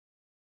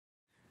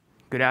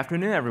Good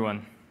afternoon,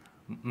 everyone.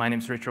 My name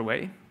is Richard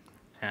Wei,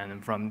 and I'm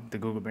from the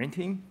Google Brain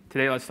team.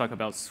 Today, let's talk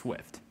about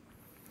Swift.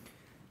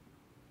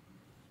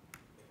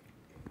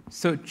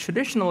 So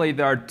traditionally,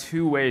 there are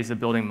two ways of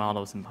building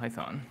models in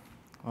Python.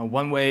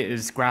 One way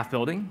is graph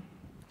building.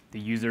 The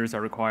users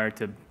are required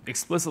to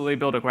explicitly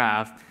build a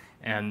graph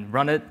and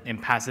run it and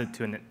pass it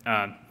to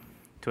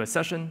a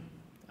session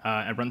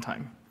at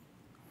runtime.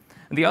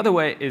 And the other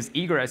way is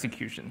eager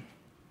execution.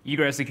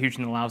 Eager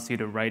execution allows you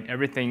to write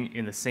everything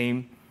in the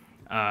same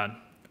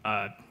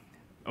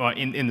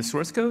in the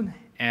source code,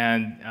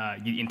 and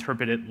you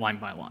interpret it line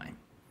by line.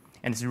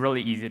 And it's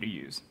really easy to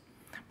use.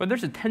 But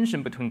there's a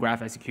tension between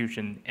graph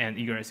execution and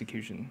eager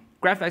execution.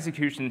 Graph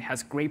execution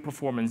has great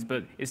performance,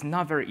 but it's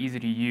not very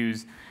easy to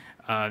use,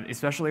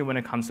 especially when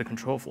it comes to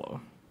control flow.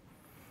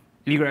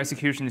 Eager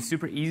execution is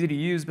super easy to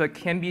use, but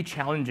can be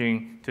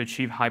challenging to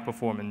achieve high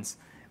performance,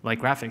 like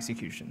graph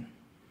execution.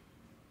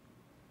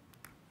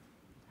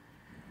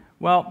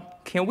 Well,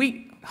 can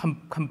we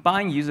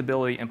combine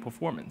usability and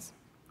performance?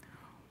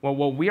 Well,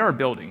 what we are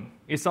building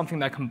is something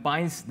that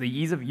combines the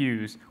ease of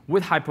use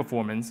with high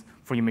performance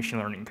for your machine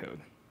learning code.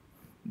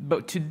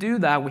 But to do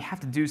that, we have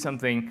to do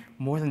something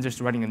more than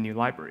just writing a new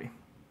library.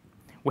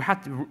 We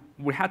have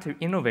to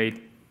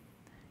innovate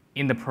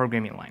in the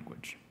programming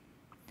language.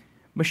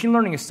 Machine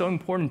learning is so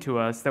important to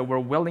us that we're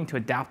willing to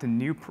adapt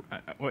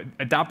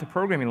a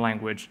programming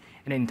language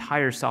and an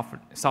entire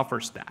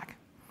software stack.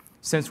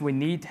 Since we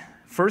need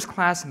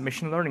first-class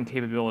machine learning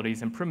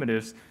capabilities and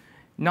primitives,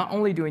 not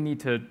only do we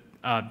need the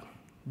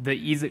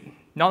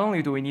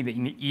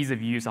ease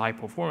of use, high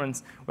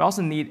performance, we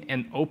also need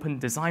an open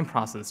design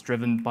process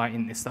driven by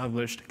an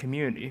established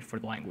community for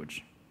the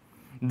language.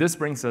 This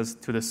brings us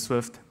to the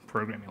Swift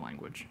programming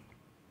language.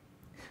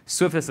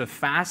 Swift is a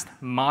fast,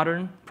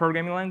 modern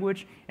programming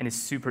language, and it's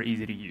super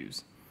easy to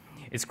use.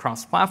 It's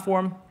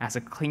cross-platform, has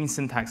a clean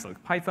syntax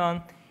like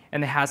Python,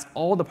 and it has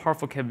all the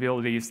powerful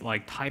capabilities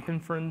like type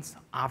inference,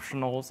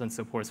 optionals, and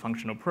supports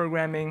functional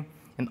programming,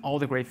 and all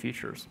the great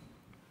features.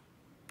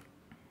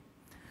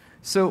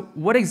 So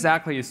what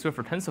exactly is Swift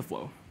for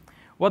TensorFlow?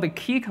 Well, the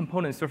key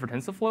component of Swift for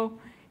TensorFlow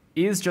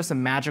is just a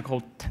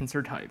magical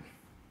tensor type.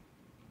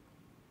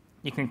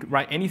 You can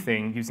write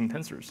anything using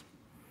tensors.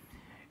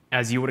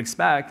 As you would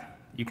expect,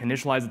 you can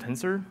initialize a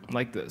tensor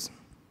like this,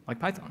 like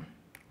Python.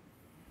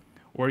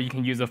 Or you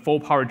can use a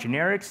full-power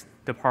generics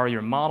to power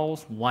your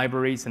models,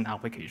 libraries, and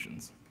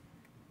applications.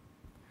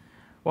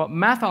 Well,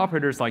 math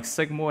operators like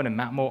sigmoid and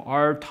matmod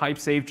are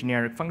type-safe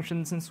generic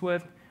functions in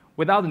Swift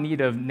without the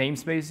need of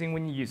namespacing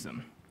when you use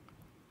them.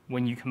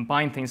 When you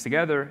combine things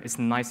together, it's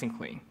nice and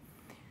clean.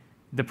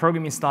 The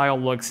programming style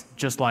looks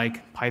just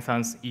like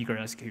Python's eager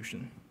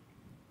execution.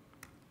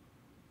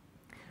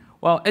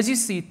 Well, as you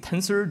see,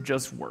 Tensor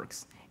just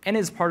works, and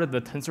is part of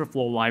the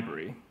TensorFlow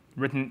library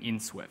written in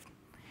Swift.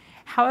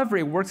 However,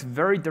 it works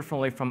very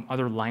differently from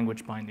other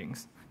language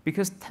bindings,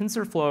 because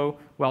TensorFlow,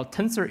 well,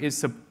 Tensor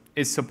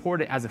is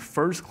supported as a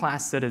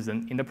first-class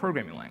citizen in the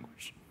programming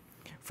language.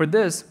 For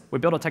this, we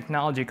built a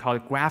technology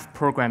called graph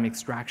program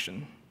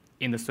extraction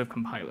in the Swift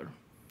compiler.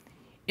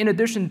 In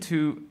addition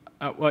to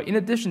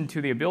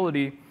the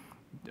ability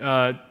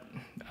to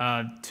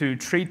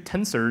treat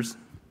tensors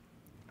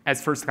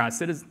as first-class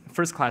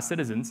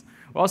citizens,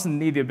 we also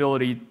need the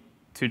ability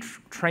to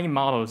train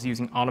models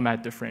using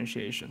automatic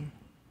differentiation.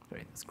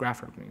 Right, it's graph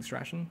program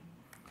extraction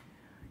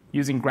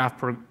using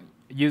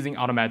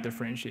automatic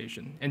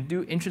differentiation, and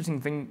do interesting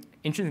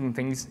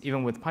things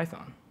even with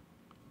Python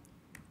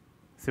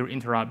through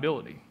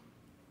interoperability.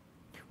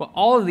 Well,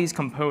 all of these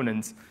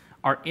components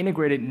are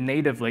integrated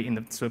natively in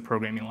the Swift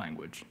programming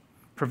language,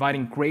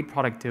 providing great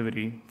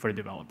productivity for the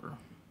developer.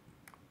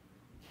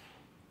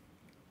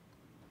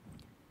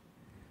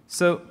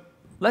 So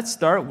let's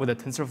start with the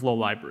TensorFlow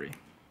library.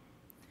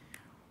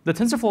 The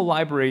TensorFlow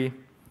library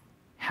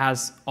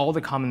has all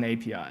the common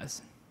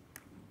APIs,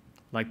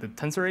 like the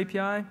Tensor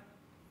API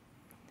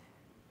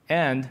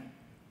and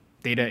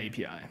Data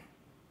API.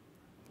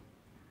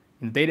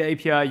 In Data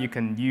API, you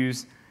can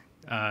use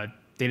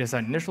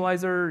dataset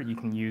initializer, you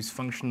can use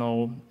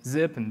functional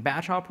zip and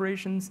batch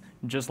operations,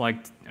 just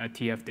like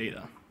TF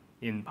data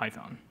in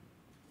Python.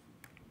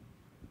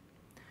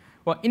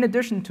 Well, in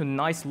addition to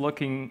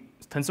nice-looking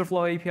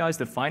TensorFlow APIs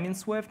defined in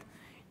Swift,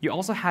 you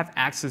also have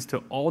access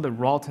to all the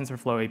raw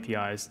TensorFlow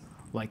APIs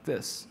like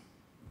this.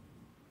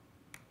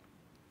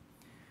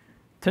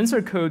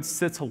 Tensor code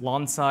sits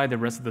alongside the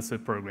rest of the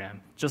Swift program,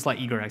 just like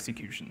eager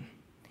execution.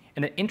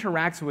 And it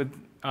interacts with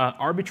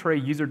arbitrary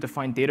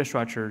user-defined data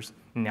structures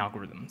and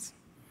algorithms.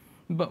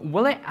 But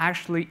will it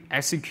actually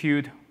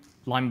execute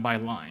line by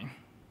line,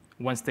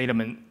 one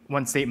statement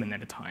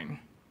at a time,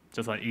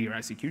 just like eager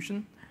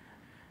execution?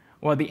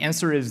 Well, the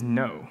answer is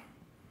no.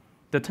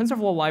 The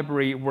TensorFlow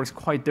library works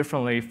quite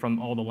differently from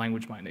all the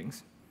language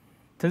bindings.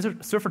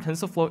 Swift for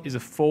TensorFlow is a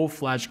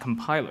full-fledged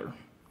compiler,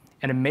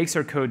 and it makes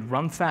our code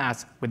run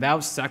fast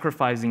without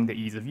sacrificing the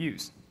ease of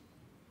use.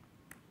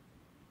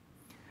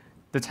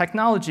 The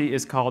technology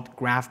is called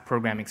graph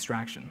program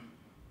extraction.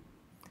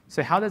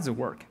 So how does it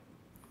work?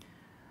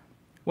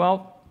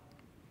 Well,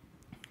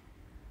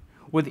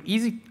 with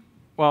easy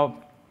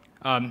Well,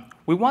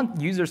 we want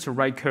users to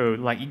write code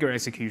like eager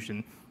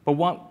execution, but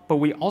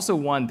we also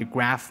want the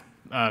graph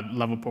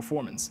level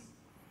performance.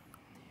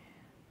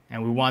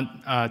 And we want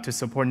to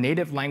support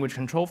native language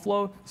control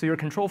flow, so your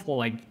control flow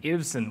like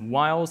ifs and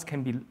whiles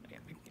can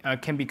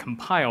be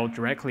compiled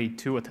directly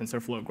to a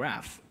TensorFlow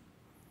graph.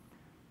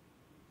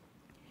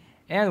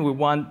 And we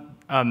want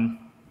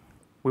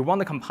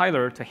the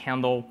compiler to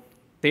handle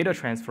data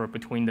transfer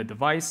between the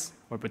device,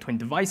 or between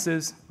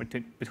devices, or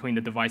between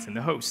the device and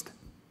the host.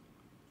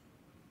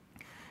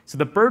 So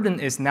the burden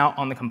is now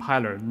on the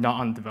compiler, not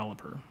on the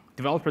developer.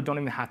 Developer don't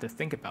even have to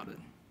think about it.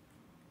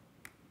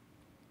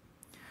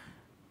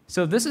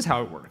 So this is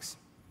how it works.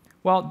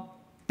 Well,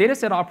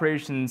 dataset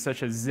operations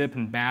such as zip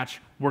and batch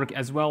work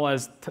as well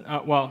as,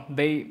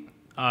 they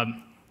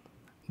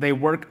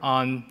work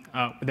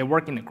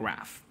in the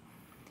graph.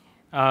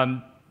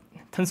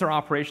 Tensor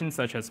operations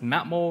such as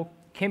mapmul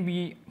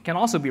can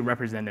also be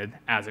represented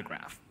as a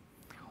graph.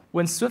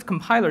 When Swift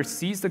compiler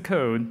sees the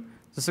code,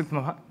 the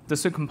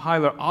Swift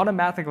compiler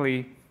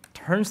automatically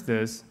turns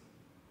this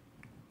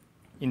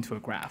into a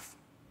graph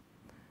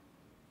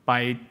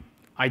by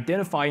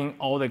identifying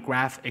all the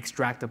graph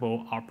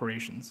extractable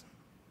operations.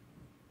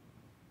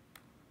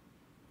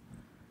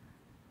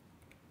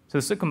 So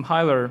the Swift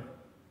compiler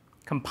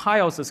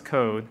compiles this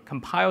code,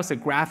 compiles the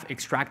graph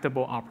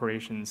extractable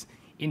operations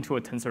into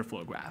a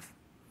TensorFlow graph.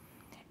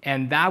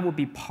 And that will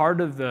be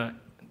part of the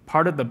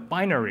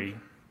binary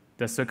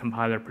the Swift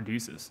compiler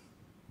produces.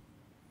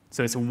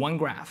 So it's one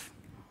graph.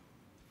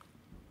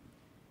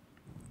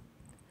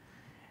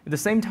 At the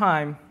same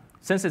time,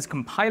 since it's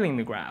compiling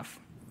the graph,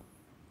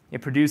 it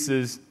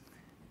produces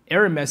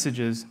error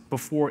messages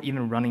before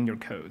even running your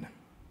code.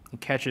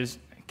 It catches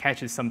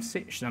some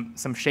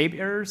shape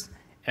errors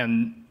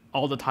and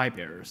all the type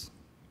errors.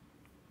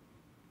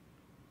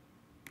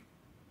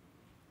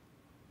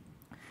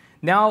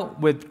 Now,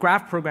 with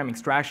graph program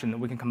extraction,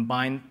 we can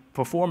combine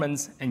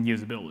performance and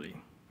usability.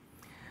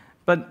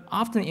 But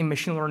often in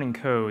machine learning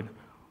code,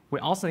 we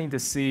also need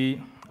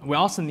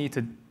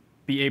to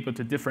be able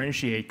to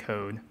differentiate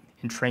code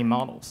and train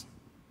models.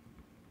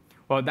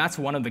 Well, that's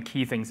one of the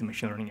key things in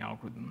machine learning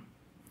algorithm.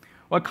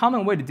 Well, a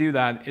common way to do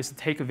that is to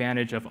take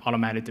advantage of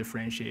automatic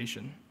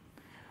differentiation.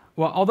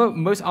 Well, although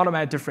most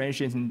automatic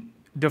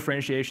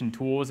differentiation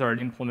tools are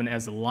implemented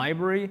as a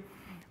library,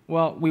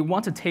 well, we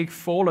want to take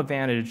full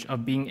advantage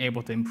of being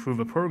able to improve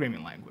a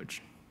programming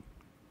language.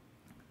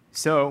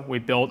 So we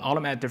build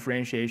automatic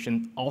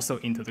differentiation also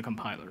into the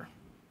compiler.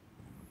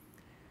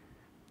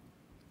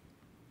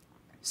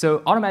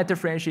 So automatic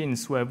differentiation in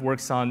Swift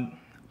works on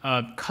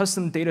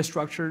custom data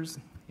structures.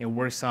 It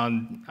works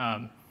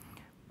on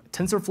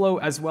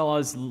TensorFlow as well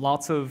as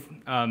lots of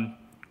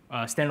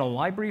standard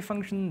library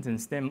functions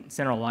and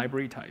standard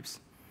library types.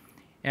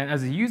 And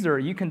as a user,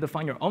 you can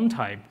define your own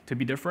type to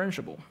be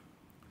differentiable.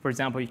 For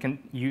example, you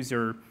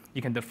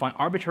can define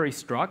arbitrary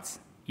structs,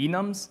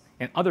 enums,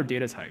 and other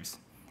data types,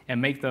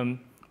 and make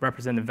them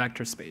represent a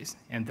vector space,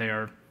 and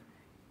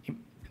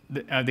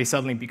they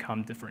suddenly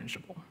become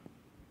differentiable.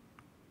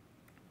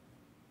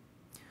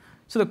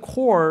 So the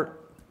core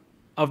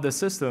of the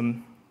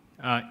system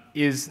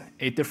is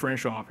a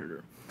differential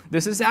operator.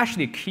 This is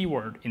actually a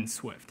keyword in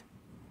Swift,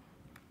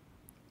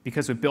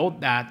 because we built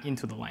that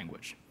into the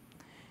language.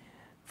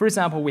 For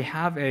example, we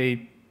have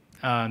a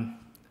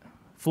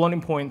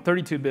floating point,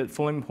 32-bit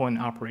floating point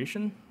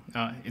operation.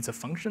 It's a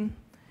function.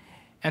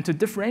 And to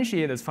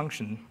differentiate this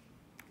function,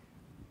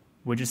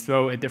 we just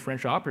throw a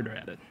differential operator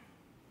at it.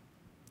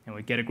 And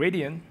we get a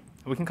gradient,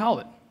 and we can call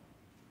it.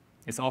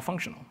 It's all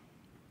functional.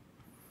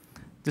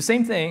 The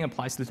same thing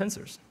applies to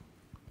tensors.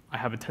 I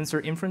have a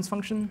tensor inference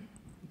function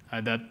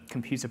that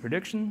computes a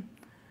prediction.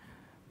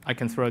 I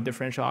can throw a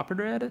differential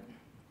operator at it.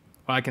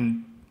 Or I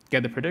can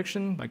get the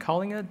prediction by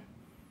calling it.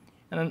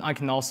 And then I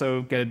can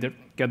also get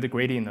the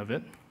gradient of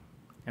it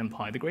and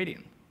apply the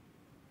gradient.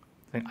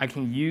 Then I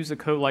can use a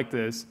code like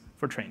this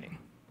for training.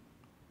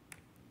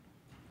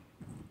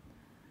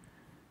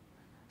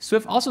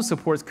 Swift also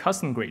supports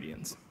custom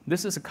gradients.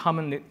 This is a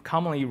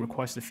commonly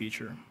requested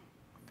feature.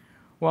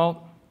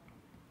 Well,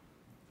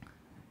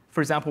 for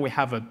example, we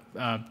have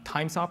a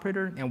times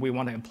operator, and we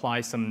want to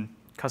apply some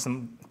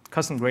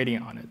custom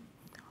gradient on it.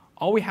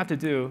 All we have to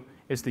do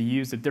is to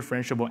use the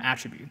differentiable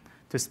attribute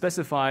to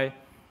specify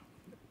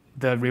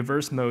the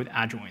reverse mode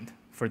adjoint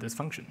for this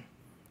function.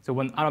 So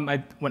when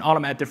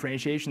automatic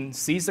differentiation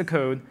sees the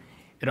code,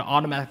 it'll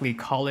automatically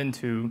call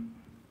into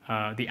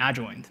the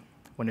adjoint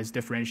when it's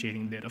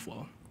differentiating data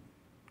flow.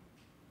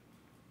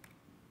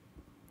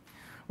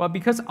 Well,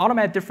 because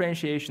automatic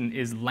differentiation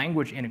is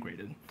language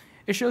integrated,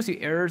 it shows you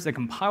errors at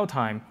compile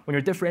time when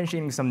you're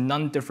differentiating some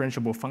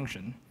non-differentiable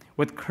function,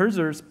 with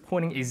cursors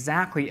pointing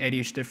exactly at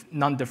each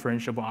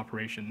non-differentiable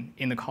operation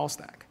in the call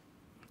stack.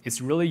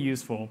 It's really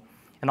useful.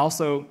 And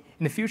also,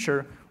 in the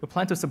future, we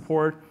plan to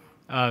support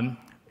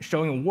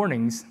showing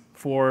warnings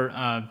for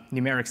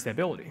numeric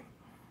stability.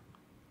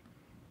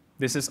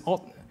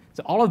 So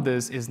all of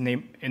this is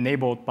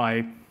enabled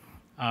by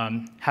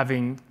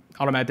having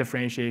automatic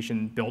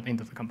differentiation built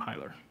into the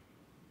compiler.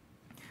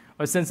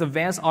 But since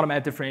advanced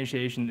automatic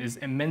differentiation is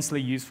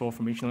immensely useful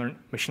for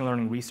machine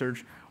learning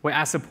research, we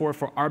add support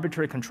for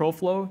arbitrary control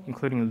flow,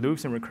 including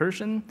loops and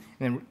recursion.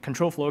 And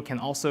control flow can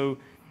also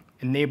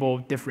enable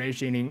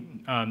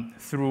differentiating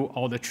through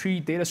all the tree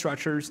data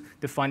structures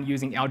defined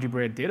using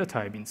algebraic data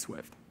type in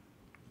Swift.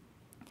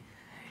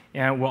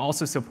 And we'll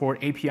also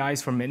support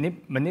APIs for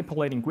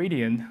manipulating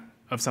gradient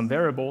of some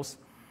variables,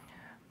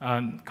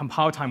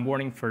 compile time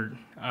warning for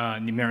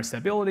numeric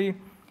stability,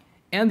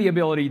 and the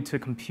ability to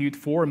compute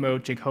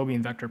four-mode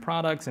Jacobian vector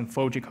products and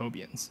faux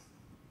Jacobians.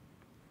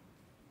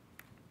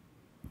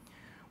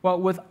 Well,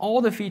 with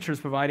all the features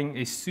providing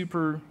a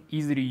super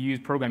easy-to-use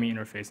programming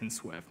interface in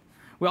Swift,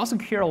 we also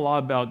care a lot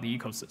about the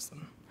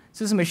ecosystem.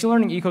 Since the machine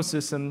learning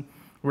ecosystem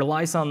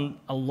relies on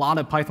a lot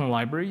of Python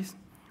libraries,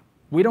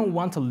 we don't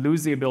want to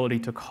lose the ability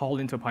to call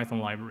into Python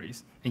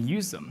libraries and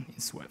use them in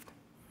Swift.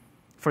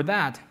 For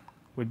that,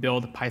 we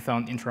build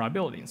Python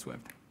interoperability in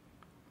Swift.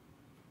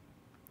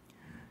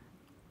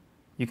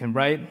 You can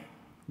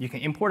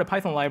import a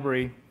Python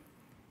library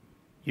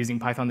using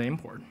Python to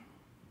import.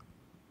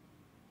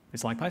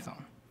 It's like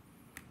Python.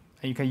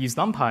 And you can use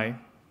NumPy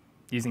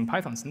using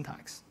Python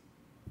syntax.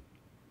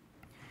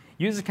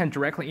 Users can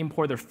directly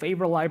import their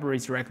favorite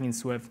libraries directly in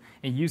Swift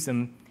and use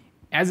them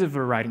as if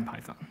they're writing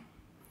Python.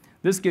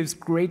 This gives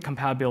great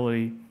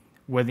compatibility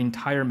with the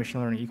entire machine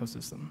learning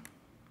ecosystem.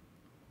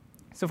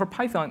 So for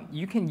Python,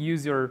 you can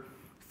use your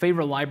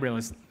favorite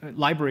libraries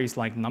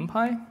like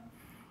NumPy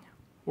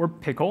or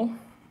Pickle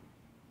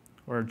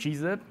or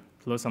gzip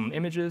to load some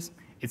images.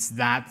 It's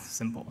that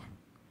simple.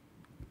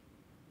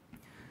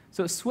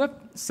 So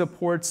Swift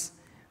supports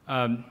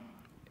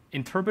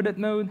interpreted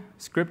mode,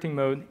 scripting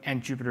mode,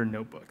 and Jupyter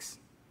notebooks.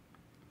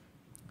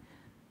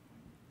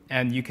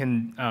 And you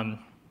can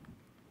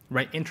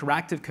write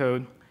interactive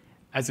code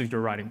as if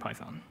you're writing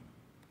Python.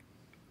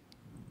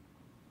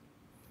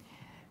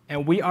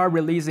 And we are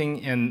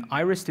releasing an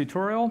Iris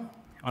tutorial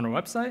on our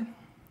website.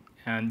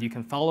 And you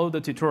can follow the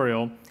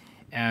tutorial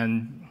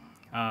and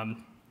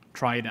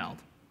try it out.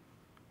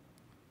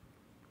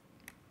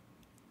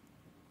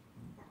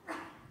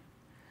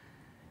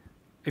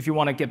 If you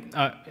want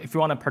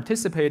to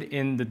participate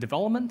in the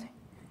development,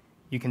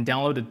 you can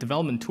download the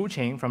development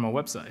toolchain from our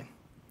website.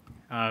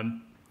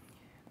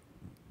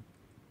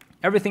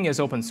 Everything is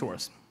open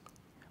source.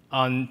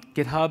 On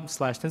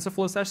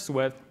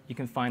GitHub/TensorFlow/Swift, you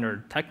can find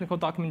our technical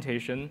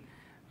documentation,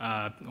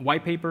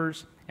 white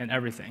papers, and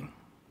everything.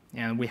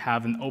 And we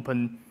have an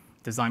open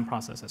design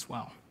process as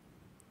well.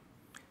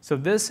 So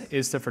this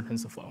is it for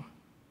TensorFlow.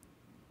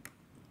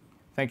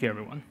 Thank you,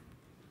 everyone.